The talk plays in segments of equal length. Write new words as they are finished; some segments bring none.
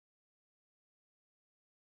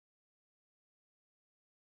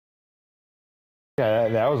Yeah,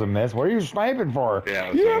 that was a miss. What are you sniping for?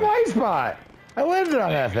 Yeah, You have my spot. I landed on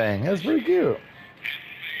that thing. That's pretty cute.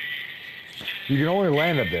 You can only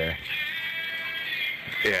land up there.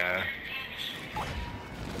 Yeah.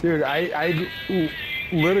 Dude, I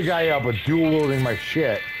lit a guy up with dual wielding my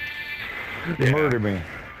shit. He murdered me.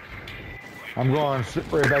 I'm going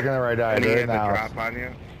right back in there where I died. And he right had now. the drop on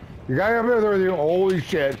you? Your guy up there with you. Holy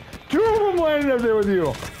shit. 2 of them landed up there with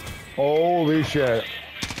you. Holy shit.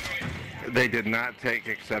 They did not take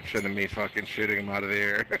exception to me fucking shooting him out of the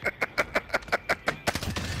air.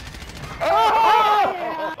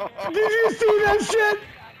 Oh! Did you see that shit?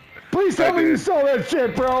 Please tell me you saw that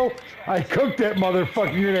shit, bro. I cooked that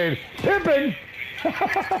motherfucking grenade. Pippen! That's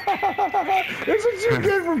what you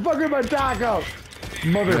get for fucking my taco.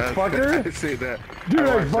 Motherfucker. I see that. Dude,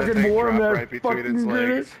 I fucking warmed that right fucking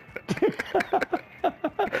grenade.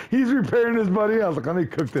 He's repairing his buddy. I was like, let me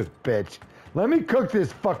cook this bitch. Let me cook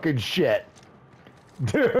this fucking shit.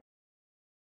 Dude.